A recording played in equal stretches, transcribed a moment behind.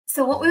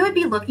So what we would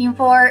be looking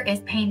for is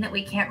pain that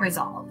we can't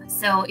resolve.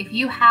 So if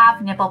you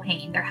have nipple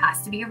pain, there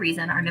has to be a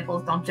reason. Our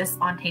nipples don't just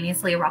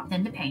spontaneously erupt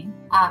into pain.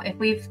 If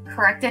we've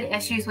corrected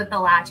issues with the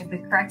latch, if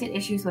we've corrected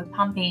issues with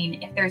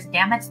pumping, if there's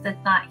damage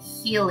that's not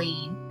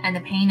healing and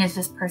the pain is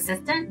just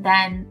persistent,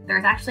 then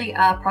there's actually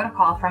a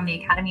protocol from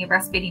the Academy of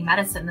Breastfeeding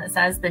Medicine that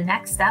says the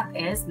next step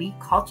is we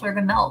culture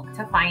the milk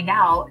to find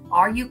out,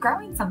 are you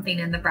growing something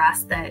in the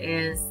breast that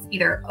is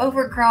either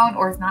overgrown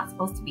or is not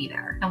supposed to be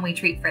there? And we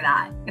treat for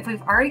that. If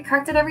we've already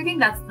corrected everything,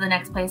 that's the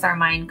next place our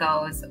mind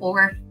goes.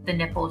 Or if the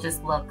nipple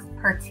just looks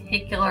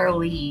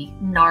particularly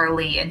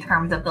gnarly in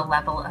terms of the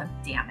level of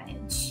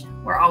damage,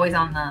 we're always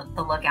on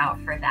the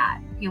lookout for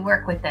that. If you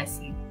work with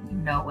this, you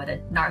know what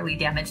a gnarly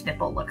damaged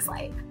nipple looks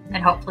like.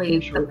 And hopefully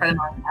for the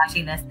ones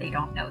watching this, they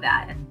don't know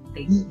that and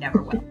they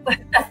never will.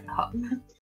 That's the hope.